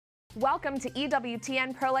Welcome to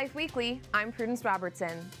EWTN Pro-life Weekly. I'm Prudence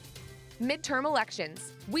Robertson. Midterm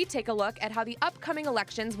elections. We take a look at how the upcoming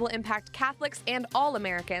elections will impact Catholics and all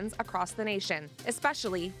Americans across the nation,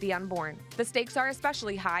 especially the unborn. The stakes are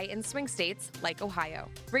especially high in swing states like Ohio.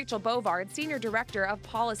 Rachel Bovard, Senior Director of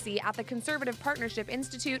Policy at the Conservative Partnership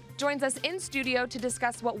Institute, joins us in studio to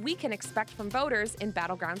discuss what we can expect from voters in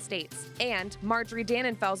battleground states. And Marjorie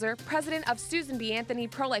Dannenfelser, President of Susan B. Anthony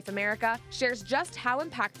Pro-Life America, shares just how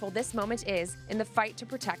impactful this moment is in the fight to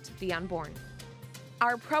protect the unborn.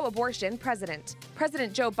 Our pro-abortion president.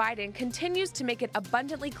 President Joe Biden continues to make it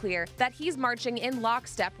abundantly clear that he's marching in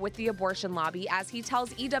lockstep with the abortion lobby as he tells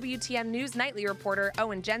EWTN News Nightly reporter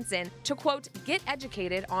Owen Jensen to, quote, get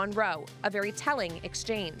educated on Roe, a very telling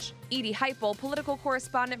exchange. Edie Heipel, political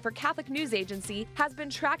correspondent for Catholic News Agency, has been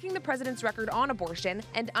tracking the president's record on abortion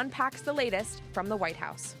and unpacks the latest from the White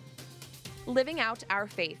House. Living out our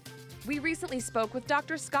faith. We recently spoke with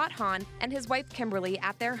Dr. Scott Hahn and his wife Kimberly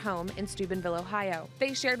at their home in Steubenville, Ohio.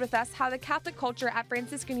 They shared with us how the Catholic culture at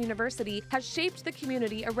Franciscan University has shaped the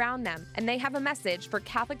community around them, and they have a message for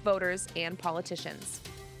Catholic voters and politicians.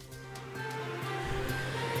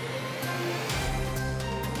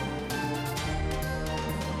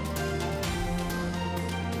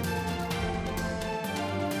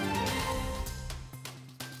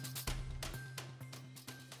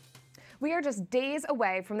 We are just days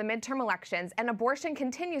away from the midterm elections, and abortion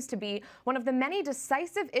continues to be one of the many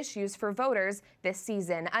decisive issues for voters this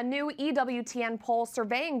season. A new EWTN poll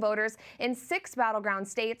surveying voters in 6 battleground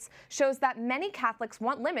states shows that many Catholics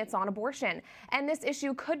want limits on abortion, and this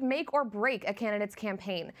issue could make or break a candidate's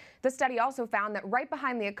campaign. The study also found that right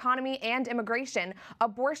behind the economy and immigration,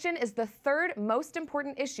 abortion is the 3rd most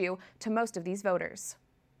important issue to most of these voters.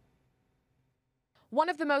 One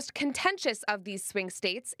of the most contentious of these swing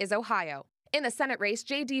states is Ohio. In the Senate race,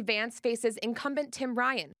 JD Vance faces incumbent Tim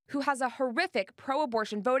Ryan, who has a horrific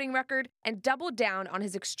pro-abortion voting record and doubled down on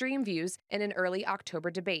his extreme views in an early October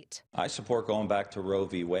debate. I support going back to Roe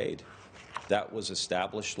v. Wade. That was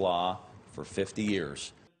established law for 50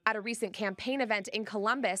 years. At a recent campaign event in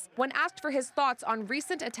Columbus, when asked for his thoughts on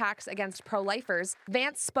recent attacks against pro-lifers,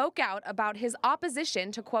 Vance spoke out about his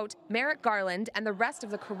opposition to, quote, Merrick Garland and the rest of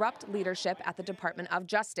the corrupt leadership at the Department of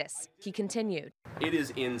Justice. He continued. It is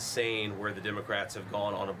insane where the Democrats have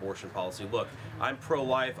gone on abortion policy. Look, I'm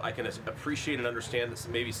pro-life. I can appreciate and understand that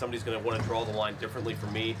maybe somebody's going to want to draw the line differently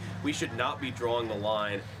from me. We should not be drawing the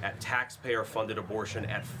line at taxpayer-funded abortion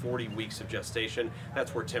at 40 weeks of gestation.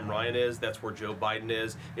 That's where Tim Ryan is. That's where Joe Biden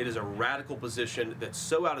is. It is a radical position that's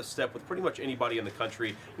so out of step with pretty much anybody in the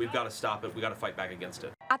country. We've got to stop it. We've got to fight back against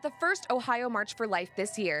it. At the first Ohio March for Life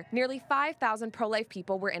this year, nearly 5,000 pro-life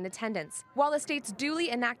people were in attendance. While the state's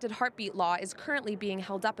duly enacted heartbeat law is currently being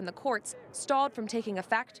held up in the courts, stalled from taking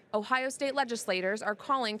effect, Ohio state legislators are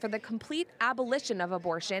calling for the complete abolition of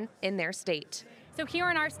abortion in their state. So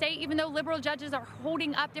here in our state, even though liberal judges are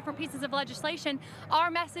holding up different pieces of legislation,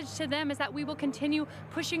 our message to them is that we will continue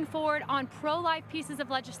pushing forward on pro-life pieces of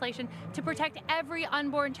legislation to protect every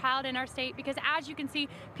unborn child in our state, because as you can see,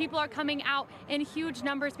 people are coming out in huge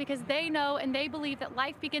numbers because they know and they believe that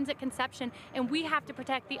life begins at conception, and we have to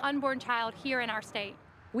protect the unborn child here in our state.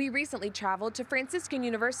 We recently traveled to Franciscan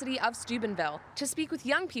University of Steubenville to speak with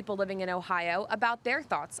young people living in Ohio about their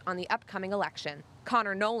thoughts on the upcoming election.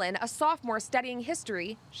 Connor Nolan, a sophomore studying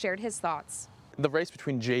history, shared his thoughts. The race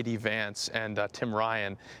between JD Vance and Tim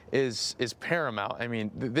Ryan is paramount. I mean,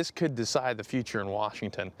 this could decide the future in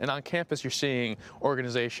Washington. And on campus, you're seeing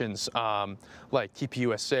organizations like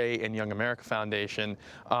TPUSA and Young America Foundation,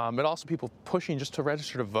 but also people pushing just to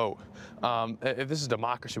register to vote. If this is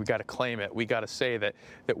democracy, we got to claim it. We got to say that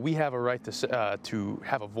we have a right to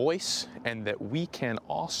have a voice, and that we can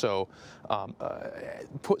also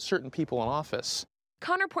put certain people in office.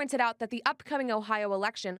 Connor pointed out that the upcoming Ohio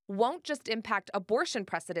election won't just impact abortion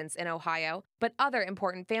precedents in Ohio, but other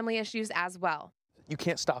important family issues as well. You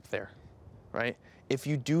can't stop there, right? If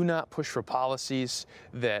you do not push for policies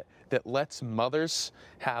that lets mothers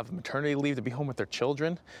have maternity leave to be home with their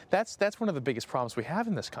children, that's one of the biggest problems we have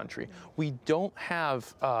in this country. We don't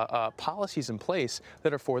have policies in place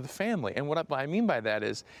that are for the family. And what I mean by that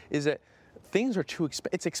is that things are too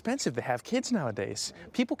expensive. It's expensive to have kids nowadays.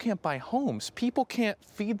 People can't buy homes. People can't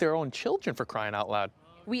feed their own children, for crying out loud.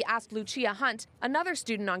 We asked Lucia Hunt, another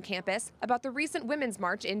student on campus, about the recent Women's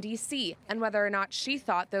March in D.C. and whether or not she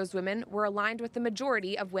thought those women were aligned with the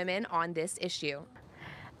majority of women on this issue.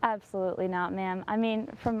 Absolutely not, ma'am. I mean,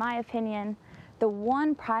 from my opinion, the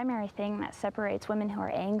one primary thing that separates women who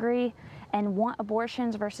are angry and want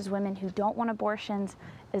abortions versus women who don't want abortions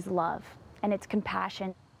is love, and it's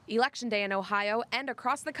compassion. Election Day in Ohio and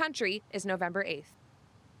across the country is November 8th.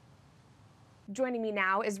 Joining me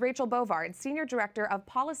now is Rachel Bovard, Senior Director of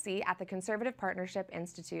Policy at the Conservative Partnership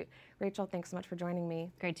Institute. Rachel, thanks so much for joining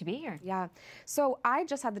me. Great to be here. Yeah. So I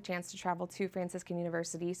just had the chance to travel to Franciscan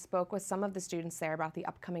University, spoke with some of the students there about the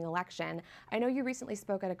upcoming election. I know you recently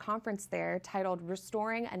spoke at a conference there titled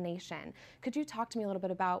Restoring a Nation. Could you talk to me a little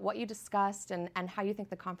bit about what you discussed and how you think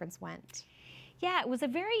the conference went? Yeah, it was a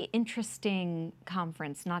very interesting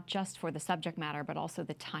conference, not just for the subject matter, but also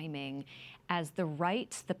the timing, as the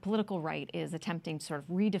political right is attempting to sort of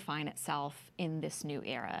redefine itself in this new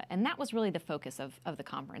era. And that was really the focus of the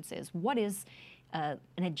conference, is what is an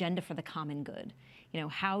agenda for the common good? You know,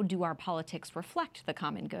 how do our politics reflect the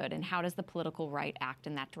common good, and how does the political right act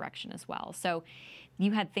in that direction as well? So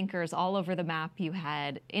you had thinkers all over the map. You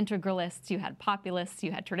had integralists, you had populists,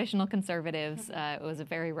 you had traditional conservatives. It was a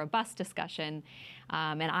very robust discussion.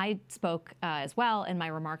 And I spoke as well, and my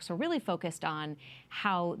remarks were really focused on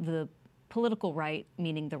how the political right,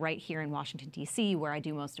 meaning the right here in Washington, D.C., where I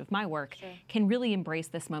do most of my work, can really embrace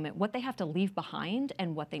this moment, what they have to leave behind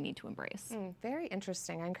and what they need to embrace. Very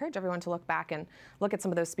interesting. I encourage everyone to look back and look at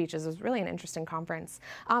some of those speeches. It was really an interesting conference.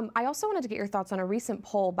 I also wanted to get your thoughts on a recent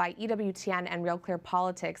poll by EWTN and Real Clear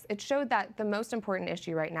Politics. It showed that the most important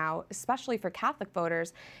issue right now, especially for Catholic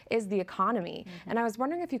voters, is the economy. And I was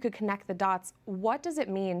wondering if you could connect the dots. What does it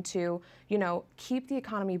mean to, keep the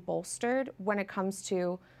economy bolstered when it comes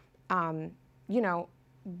to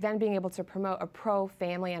then being able to promote a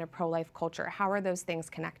pro-family and a pro-life culture? How are those things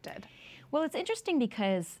connected? Well, it's interesting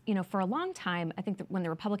because, for a long time, I think that when the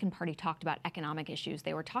Republican Party talked about economic issues,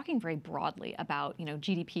 they were talking very broadly about,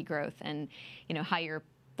 GDP growth and, how your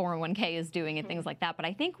 401k is doing and things like that. But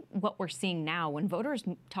I think what we're seeing now when voters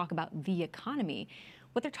talk about the economy,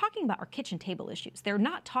 what they're talking about are kitchen table issues. They're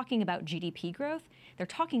not talking about GDP growth. They're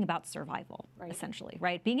talking about survival, essentially,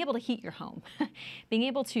 right? Being able to heat your home, being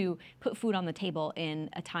able to put food on the table in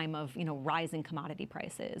a time of, rising commodity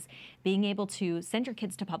prices, being able to send your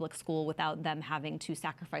kids to public school without them having to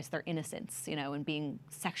sacrifice their innocence, and being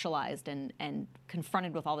sexualized and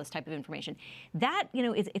confronted with all this type of information. That,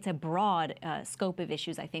 it's a broad scope of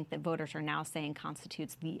issues, I think, that voters are now saying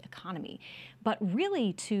constitutes the economy. But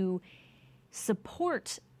really, to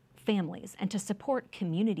support families and to support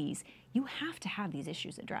communities, you have to have these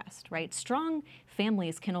issues addressed, right? Strong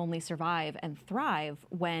families can only survive and thrive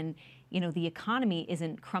when, the economy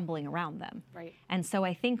isn't crumbling around them. Right. And so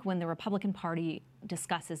I think when the Republican Party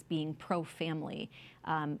discusses being pro-family,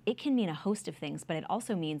 it can mean a host of things, but it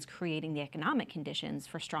also means creating the economic conditions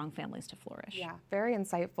for strong families to flourish. Yeah, very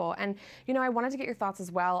insightful. And, I wanted to get your thoughts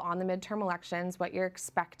as well on the midterm elections, what you're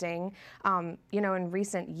expecting. In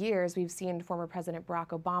recent years, we've seen former President Barack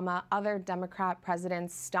Obama, other Democrat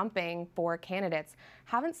presidents stumping for candidates.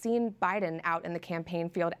 Haven't seen Biden out in the campaign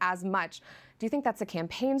field as much. Do you think that's a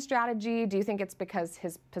campaign strategy? Do you think it's because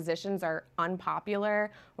his positions are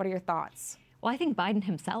unpopular? What are your thoughts? Well, I think Biden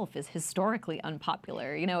himself is historically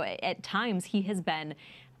unpopular. At times he has been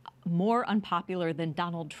more unpopular than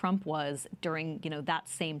Donald Trump was during, that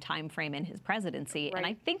same time frame in his presidency. Right. And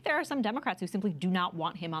I think there are some Democrats who simply do not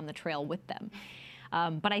want him on the trail with them.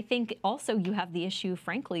 But I think also you have the issue,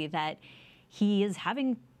 frankly, that he is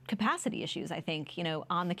having capacity issues. I think,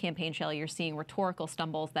 on the campaign trail, you're seeing rhetorical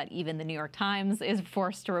stumbles that even the New York Times is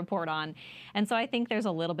forced to report on. And so I think there's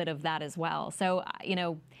a little bit of that as well. So,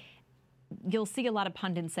 you'll see a lot of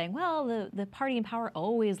pundits saying, well, the party in power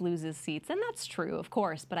always loses seats. And that's true, of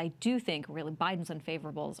course. But I do think really Biden's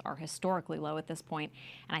unfavorables are historically low at this point,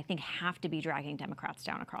 and I think have to be dragging Democrats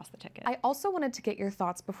down across the ticket. I also wanted to get your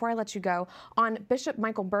thoughts, before I let you go, on Bishop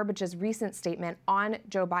Michael Burbage's recent statement on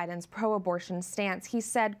Joe Biden's pro-abortion stance. He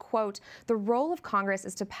said, quote, "The role of Congress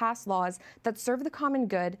is to pass laws that serve the common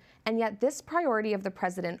good, and yet this priority of the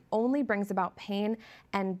president only brings about pain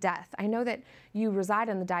and death." I know that you reside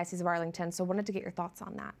in the Diocese of Arlington, so I wanted to get your thoughts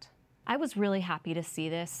on that. I was really happy to see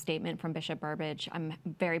this statement from Bishop Burbage. I'm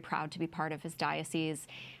very proud to be part of his diocese.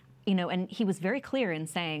 And he was very clear in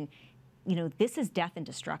saying, this is death and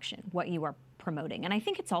destruction, what you are promoting. And I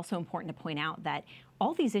think it's also important to point out that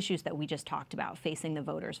all these issues that we just talked about facing the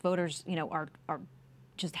voters, are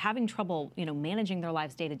just having trouble, managing their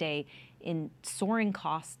lives day to day in soaring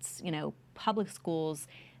costs, public schools,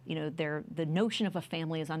 the notion of a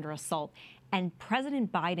family is under assault. And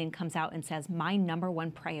President Biden comes out and says, my number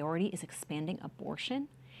one priority is expanding abortion.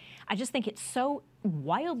 I just think it's so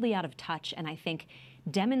wildly out of touch, and I think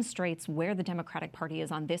demonstrates where the Democratic Party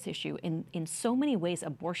is on this issue. In so many ways,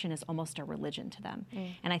 abortion is almost a religion to them.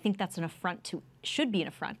 And I think that's should be an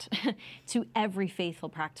affront to every faithful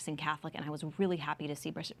practicing Catholic. And I was really happy to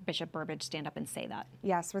see Bishop Burbage stand up and say that.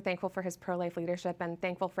 Yes, we're thankful for his pro-life leadership and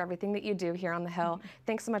thankful for everything that you do here on the Hill.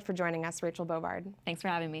 Thanks so much for joining us, Rachel Bovard. Thanks for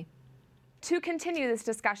having me. To continue this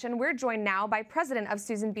discussion, we're joined now by President of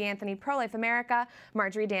Susan B. Anthony Pro-Life America,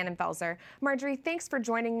 Marjorie Dannenfelser. Marjorie, thanks for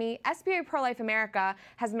joining me. SBA Pro-Life America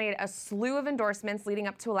has made a slew of endorsements leading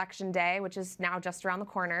up to Election Day, which is now just around the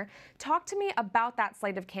corner. Talk to me about that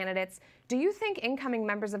slate of candidates. Do you think incoming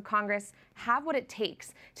members of Congress have what it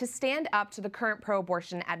takes to stand up to the current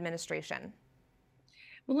pro-abortion administration?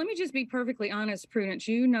 Well, let me just be perfectly honest, Prudence.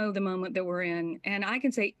 You know the moment that we're in. And I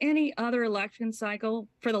can say any other election cycle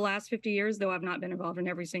for the last 50 years, though I've not been involved in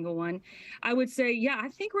every single one, I would say, yeah, I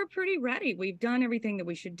think we're pretty ready. We've done everything that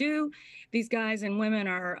we should do. These guys and women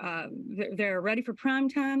are, they're ready for prime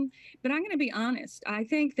time. But I'm going to be honest. I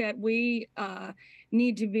think that we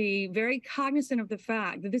need to be very cognizant of the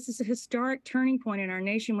fact that this is a historic turning point in our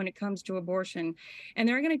nation when it comes to abortion. And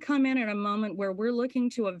they're going to come in at a moment where we're looking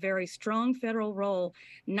to a very strong federal role,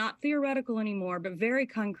 not theoretical anymore, but very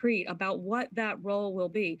concrete about what that role will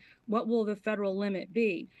be. What will the federal limit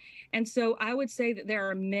be? And so I would say that there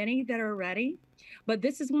are many that are ready. But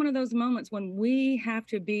this is one of those moments when we have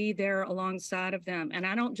to be there alongside of them. And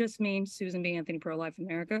I don't just mean Susan B. Anthony Pro-Life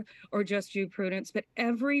America or just you, Prudence, but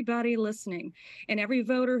everybody listening and every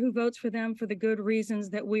voter who votes for them for the good reasons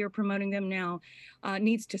that we are promoting them now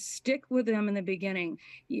needs to stick with them in the beginning.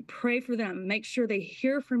 You pray for them, make sure they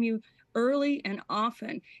hear from you early and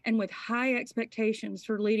often and with high expectations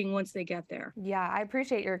for leading once they get there. Yeah, I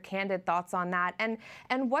appreciate your candid thoughts on that.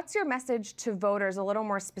 And what's your message to voters a little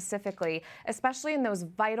more specifically, especially in those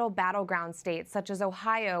vital battleground states such as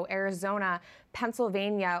Ohio, Arizona,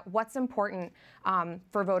 Pennsylvania? What's important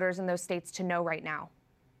for voters in those states to know right now?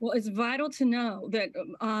 Well, it's vital to know that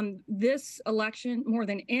this election, more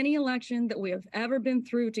than any election that we have ever been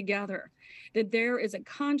through together, that there is a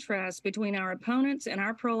contrast between our opponents and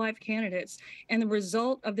our pro-life candidates, and the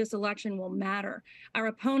result of this election will matter. Our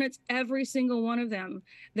opponents, every single one of them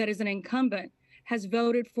that is an incumbent, has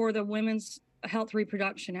voted for the Women's Health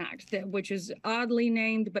Reproduction Act, which is oddly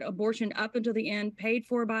named, but abortion up until the end, paid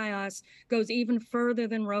for by us, goes even further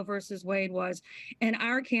than Roe versus Wade was. And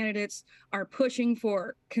our candidates are pushing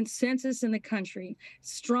for consensus in the country,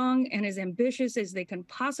 strong and as ambitious as they can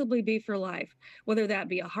possibly be for life, whether that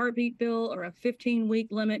be a heartbeat bill or a 15-week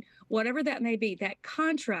limit, whatever that may be. That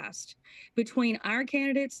contrast between our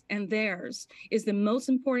candidates and theirs is the most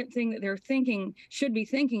important thing that they're should be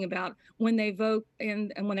thinking about when they vote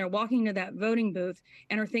and when they're walking into that voting booth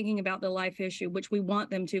and are thinking about the life issue, which we want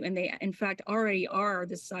them to, and they in fact already are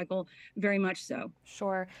this cycle, very much so.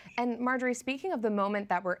 Sure. And Marjorie, speaking of the moment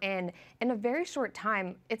that we're in a very short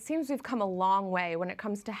time, it seems we've come a long way when it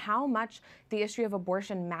comes to how much the issue of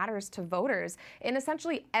abortion matters to voters. In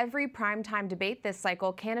essentially every primetime debate this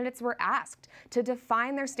cycle, candidates were asked to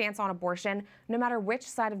define their stance on abortion, no matter which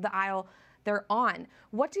side of the aisle they're on.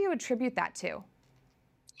 What do you attribute that to?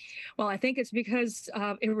 Well, I think it's because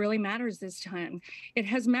it really matters this time. It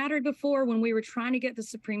has mattered before when we were trying to get the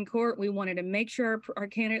Supreme Court. We wanted to make sure our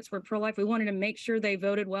candidates were pro-life. We wanted to make sure they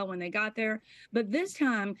voted well when they got there. But this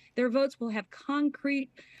time, their votes will have concrete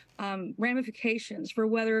ramifications for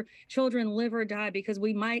whether children live or die, because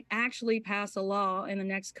we might actually pass a law in the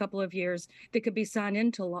next couple of years that could be signed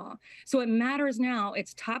into law. So it matters now.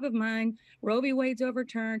 It's top of mind. Roe v. Wade's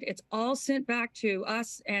overturned. It's all sent back to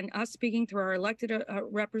us and us speaking through our elected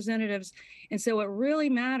representatives. And so it really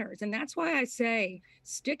matters. And that's why I say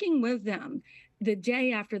sticking with them the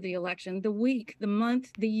day after the election, the week, the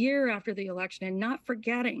month, the year after the election, and not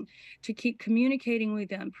forgetting to keep communicating with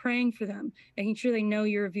them, praying for them, making sure they know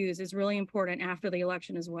your views is really important after the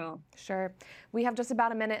election as well. Sure. We have just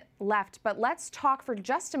about a minute left, but let's talk for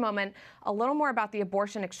just a moment a little more about the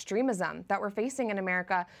abortion extremism that we're facing in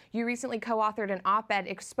America. You recently co-authored an op-ed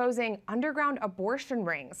exposing underground abortion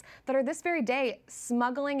rings that are this very day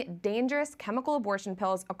smuggling dangerous chemical abortion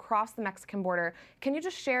pills across the Mexican border. Can you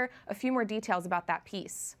just share a few more details about that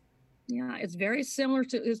piece? Yeah, it's very similar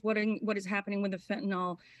to what is happening with the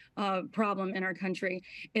fentanyl problem in our country.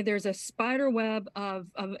 There's a spider web of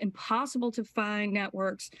impossible to find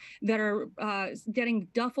networks that are getting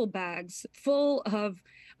duffel bags full of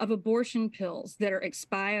abortion pills that are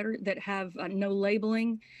expired, that have no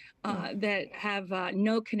labeling, that have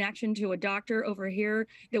no connection to a doctor over here,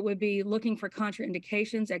 that would be looking for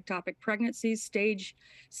contraindications, ectopic pregnancies,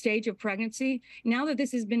 stage of pregnancy. Now that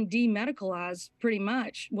this has been demedicalized pretty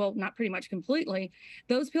much, well, not pretty much completely,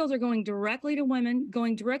 those pills are going directly to women,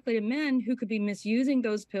 going directly to men who could be misusing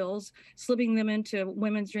those pills, slipping them into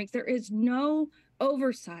women's drinks. There is no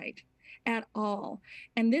oversight at all.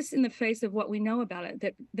 And this in the face of what we know about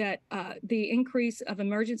it, that the increase of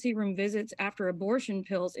emergency room visits after abortion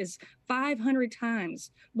pills is 500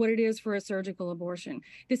 times what it is for a surgical abortion.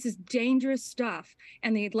 This is dangerous stuff,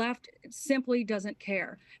 and the left simply doesn't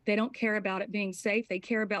care. They don't care about it being safe. They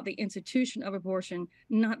care about the institution of abortion,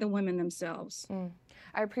 not the women themselves.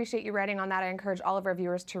 I appreciate you writing on that. I encourage all of our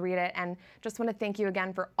viewers to read it, and just want to thank you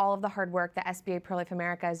again for all of the hard work that SBA Pro-Life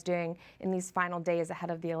America is doing in these final days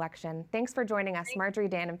ahead of the election. Thanks for joining us, Marjorie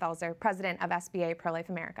Dannenfelser, President of SBA Pro-Life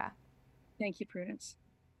America. Thank you, Prudence.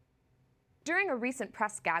 During a recent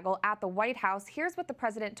press gaggle at the White House, here's what the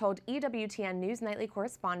president told EWTN News Nightly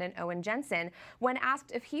correspondent Owen Jensen when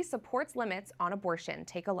asked if he supports limits on abortion.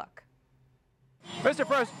 Take a look.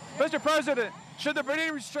 Mr. President, should there be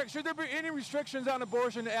any restrictions on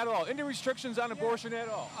abortion at all? Any restrictions on abortion at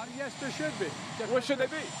all? Yes, there should be. What should they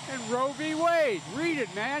be? And Roe v. Wade. Read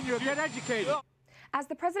it, man. You'll get educated. As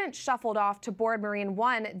the president shuffled off to board Marine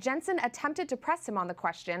One, Jensen attempted to press him on the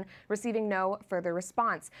question, receiving no further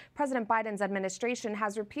response. President Biden's administration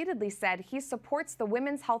has repeatedly said he supports the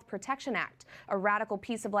Women's Health Protection Act, a radical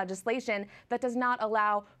piece of legislation that does not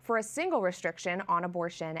allow for a single restriction on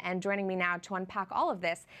abortion. And joining me now to unpack all of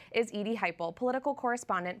this is Edie Heipel, political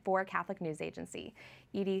correspondent for Catholic News Agency.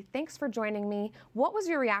 Edie, thanks for joining me. What was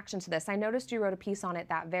your reaction to this? I noticed you wrote a piece on it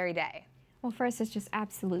that very day. Well, first, it's just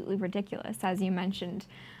absolutely ridiculous, as you mentioned.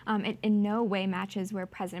 It in no way matches where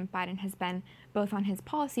President Biden has been, both on his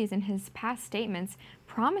policies and his past statements,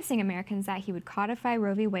 promising Americans that he would codify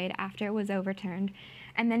Roe v. Wade after it was overturned,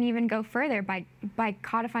 and then even go further by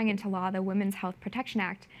codifying into law the Women's Health Protection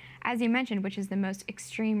Act, as you mentioned, which is the most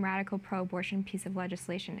extreme, radical pro-abortion piece of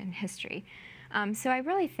legislation in history. So I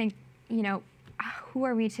really think, who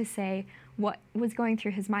are we to say what was going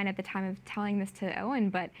through his mind at the time of telling this to Owen,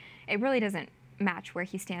 but it really doesn't match where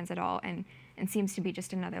he stands at all and seems to be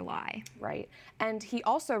just another lie. Right. And he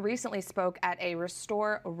also recently spoke at a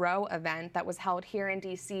Restore Roe event that was held here in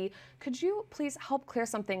D.C. Could you please help clear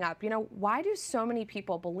something up? Why do so many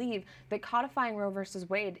people believe that codifying Roe versus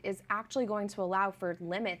Wade is actually going to allow for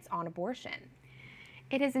limits on abortion?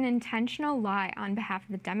 It is an intentional lie on behalf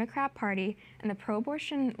of the Democrat Party and the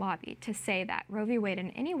pro-abortion lobby to say that Roe v. Wade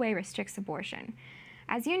in any way restricts abortion.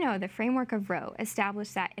 As you know, the framework of Roe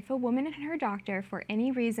established that if a woman and her doctor, for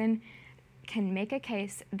any reason, can make a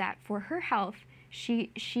case that for her health,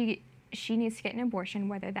 she needs to get an abortion,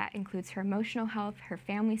 whether that includes her emotional health, her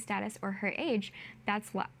family status, or her age,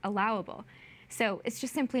 that's allowable. So it's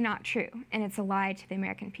just simply not true, and it's a lie to the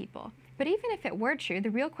American people. But even if it were true, the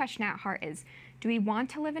real question at heart is, do we want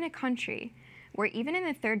to live in a country where even in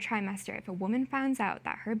the third trimester, if a woman finds out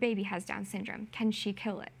that her baby has Down syndrome, can she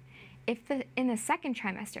kill it? If in the second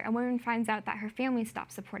trimester, a woman finds out that her family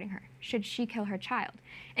stops supporting her, should she kill her child?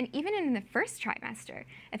 And even in the first trimester,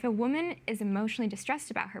 if a woman is emotionally distressed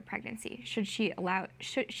about her pregnancy, should she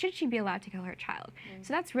be allowed to kill her child?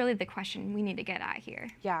 So that's really the question we need to get at here.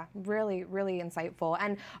 Yeah, really, really insightful.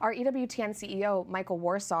 And our EWTN CEO, Michael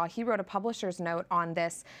Warsaw, he wrote a publisher's note on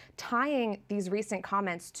this, tying these recent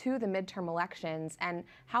comments to the midterm elections and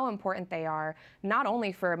how important they are, not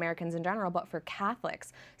only for Americans in general, but for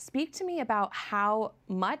Catholics. Speak to me about how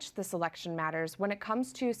much this election matters when it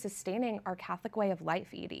comes to sustaining our Catholic way of life,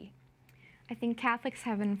 Edie. I think Catholics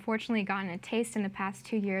have unfortunately gotten a taste in the past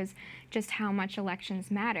 2 years just how much elections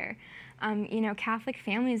matter. Catholic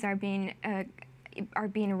families are being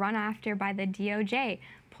run after by the DOJ,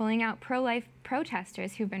 pulling out pro-life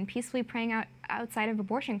protesters who've been peacefully praying outside of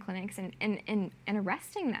abortion clinics and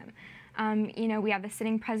arresting them. We have the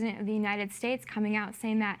sitting president of the United States coming out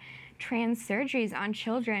saying that trans surgeries on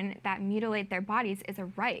children that mutilate their bodies is a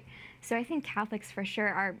right. So I think Catholics for sure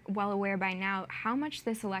are well aware by now how much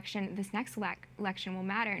this next election will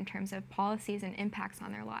matter in terms of policies and impacts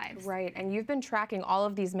on their lives. Right, and you've been tracking all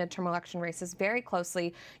of these midterm election races very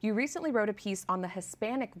closely. You recently wrote a piece on the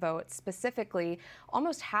Hispanic vote specifically.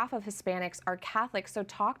 Almost half of Hispanics are Catholic, so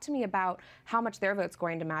talk to me about how much their vote's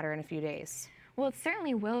going to matter in a few days. Well, it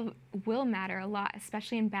certainly will matter a lot,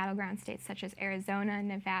 especially in battleground states such as Arizona,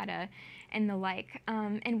 Nevada, and the like.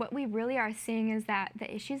 And what we really are seeing is that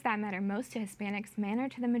the issues that matter most to Hispanics matter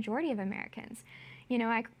to the majority of Americans.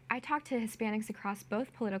 I talk to Hispanics across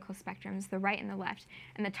both political spectrums, the right and the left,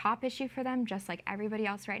 and the top issue for them, just like everybody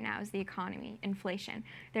else right now, is the economy, inflation.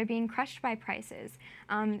 They're being crushed by prices.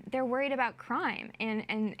 They're worried about crime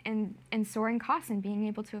and soaring costs and being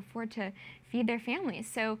able to afford to feed their families.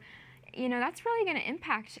 So, that's really going to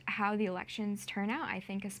impact how the elections turn out, I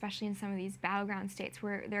think, especially in some of these battleground states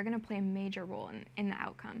where they're going to play a major role in the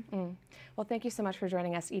outcome. Well, thank you so much for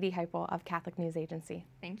joining us, Edie Heipel of Catholic News Agency.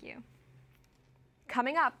 Thank you.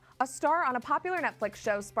 Coming up, A star on a popular Netflix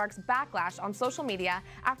show sparks backlash on social media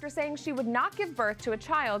after saying she would not give birth to a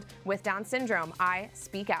child with Down syndrome. I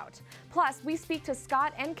speak out. Plus, we speak to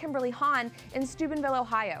Scott and Kimberly Hahn in Steubenville,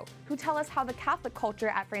 Ohio, who tell us how the Catholic culture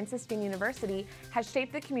at Franciscan University has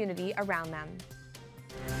shaped the community around them.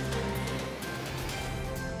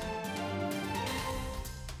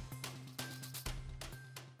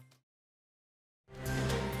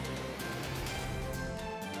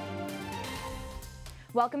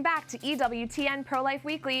 Welcome back to EWTN Pro-Life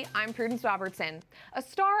Weekly. I'm Prudence Robertson. A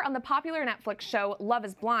star on the popular Netflix show Love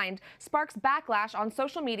is Blind sparks backlash on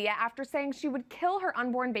social media after saying she would kill her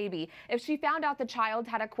unborn baby if she found out the child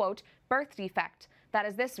had a, quote, birth defect. That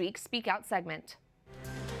is this week's Speak Out segment.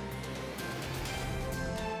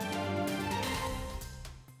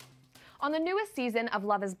 On the newest season of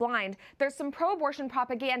Love is Blind, there's some pro-abortion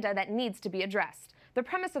propaganda that needs to be addressed. The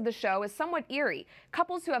premise of the show is somewhat eerie.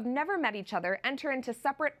 Couples who have never met each other enter into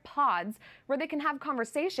separate pods where they can have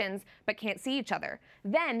conversations but can't see each other.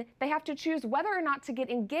 Then they have to choose whether or not to get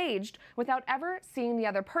engaged without ever seeing the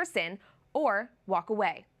other person or walk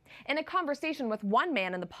away. In a conversation with one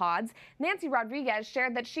man in the pods, Nancy Rodriguez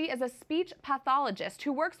shared that she is a speech pathologist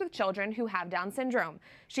who works with children who have Down syndrome.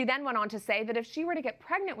 She then went on to say that if she were to get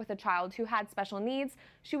pregnant with a child who had special needs,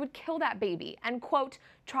 she would kill that baby and, quote,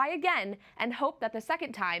 try again and hope that the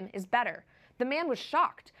second time is better. The man was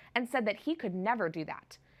shocked and said that he could never do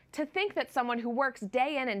that. To think that someone who works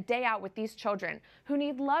day in and day out with these children, who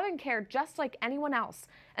need love and care just like anyone else,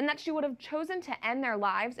 and that she would have chosen to end their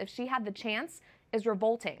lives if she had the chance, is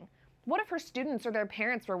revolting. What if her students or their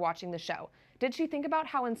parents were watching the show? Did she think about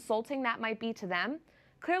how insulting that might be to them?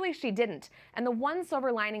 Clearly she didn't, and the one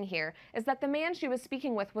silver lining here is that the man she was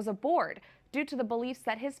speaking with was aboard due to the beliefs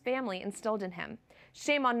that his family instilled in him.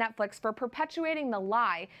 Shame on Netflix for perpetuating the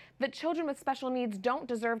lie that children with special needs don't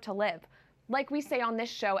deserve to live. Like we say on this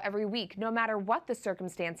show every week, no matter what the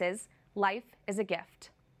circumstances, life is a gift.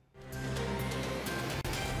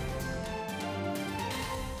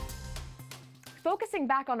 Focusing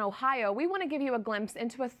back on Ohio, we want to give you a glimpse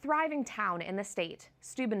into a thriving town in the state,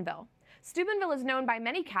 Steubenville. Steubenville is known by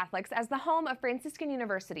many Catholics as the home of Franciscan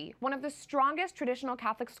University, one of the strongest traditional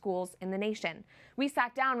Catholic schools in the nation. We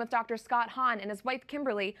sat down with Dr. Scott Hahn and his wife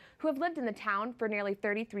Kimberly, who have lived in the town for nearly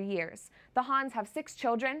 33 years. The Hahns have 6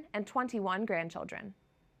 children and 21 grandchildren.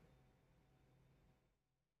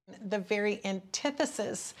 The very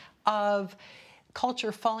antithesis of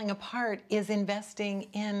culture falling apart is investing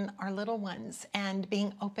in our little ones and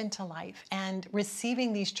being open to life and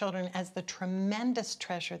receiving these children as the tremendous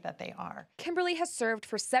treasure that they are. Kimberly has served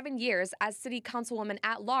for 7 years as city councilwoman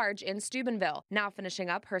at large in Steubenville, now finishing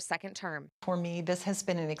up her second term. For me, this has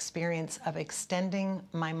been an experience of extending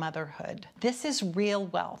my motherhood. This is real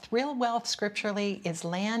wealth. Real wealth scripturally is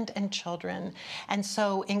land and children. And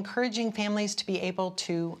so encouraging families to be able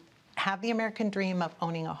to have the American dream of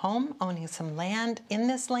owning a home, owning some land in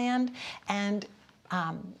this land, and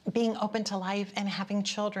being open to life and having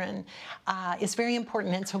children is very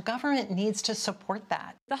important. And so government needs to support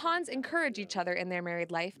that. The Hahns encourage each other in their married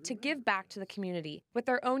life to give back to the community with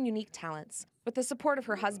their own unique talents. With the support of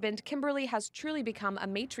her husband, Kimberly has truly become a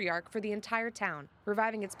matriarch for the entire town,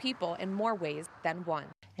 reviving its people in more ways than one.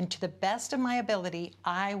 And to the best of my ability,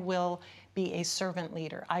 I will be a servant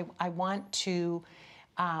leader. I want to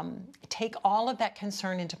take all of that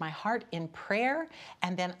concern into my heart in prayer,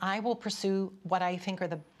 and then I will pursue what I think are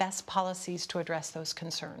the best policies to address those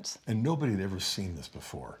concerns. And nobody had ever seen this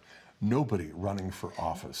before. Nobody running for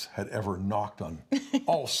office had ever knocked on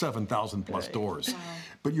all 7,000 plus doors. Wow.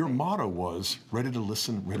 But your motto was, ready to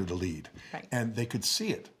listen, ready to lead. Right. And they could see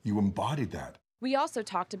it. You embodied that. We also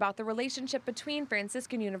talked about the relationship between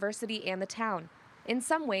Franciscan University and the town. In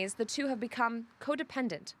some ways, the two have become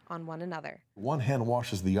codependent on one another. One hand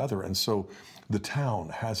washes the other, and so the town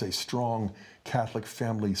has a strong Catholic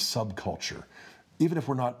family subculture. Even if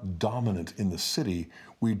we're not dominant in the city,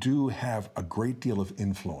 we do have a great deal of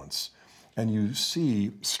influence. And you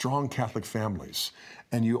see strong Catholic families,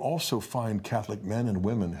 and you also find Catholic men and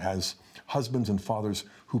women as husbands and fathers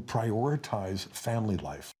who prioritize family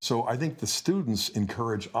life. So I think the students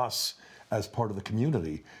encourage us as part of the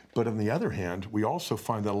community. But on the other hand, we also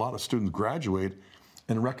find that a lot of students graduate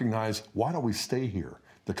and recognize, why don't we stay here?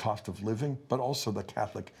 The cost of living, but also the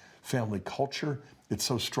Catholic family culture. It's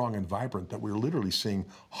so strong and vibrant that we're literally seeing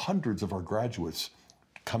hundreds of our graduates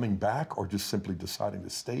coming back or just simply deciding to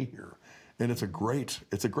stay here. And it's a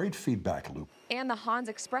great feedback loop. And the Hahns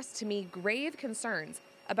expressed to me grave concerns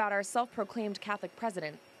about our self-proclaimed Catholic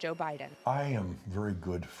president, Joe Biden. I am very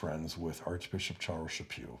good friends with Archbishop Charles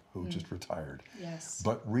Chaput, who just retired. Yes.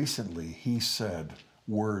 But recently he said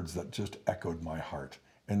words that just echoed my heart.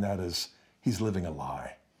 and that is he's living a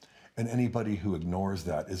lie. And anybody who ignores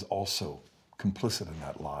that is also complicit in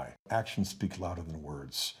that lie. Actions speak louder than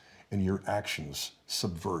words, and your actions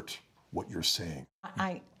subvert what you're saying.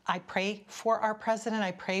 I pray for our president.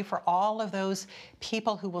 I pray for all of those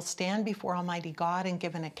people who will stand before Almighty God and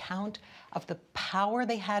give an account of the power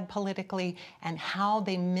they had politically and how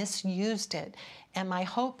they misused it. And my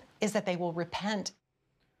hope is that they will repent.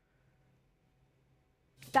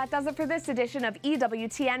 That does it for this edition of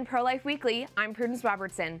EWTN Pro-Life Weekly. I'm Prudence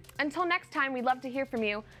Robertson. Until next time, we'd love to hear from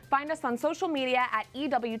you. Find us on social media at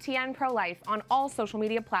EWTN Pro-Life on all social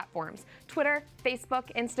media platforms. Twitter,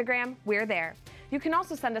 Facebook, Instagram, we're there. You can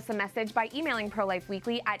also send us a message by emailing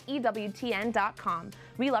ProLifeWeekly at EWTN.com.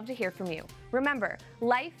 We love to hear from you. Remember,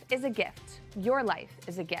 life is a gift. Your life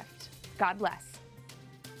is a gift. God bless.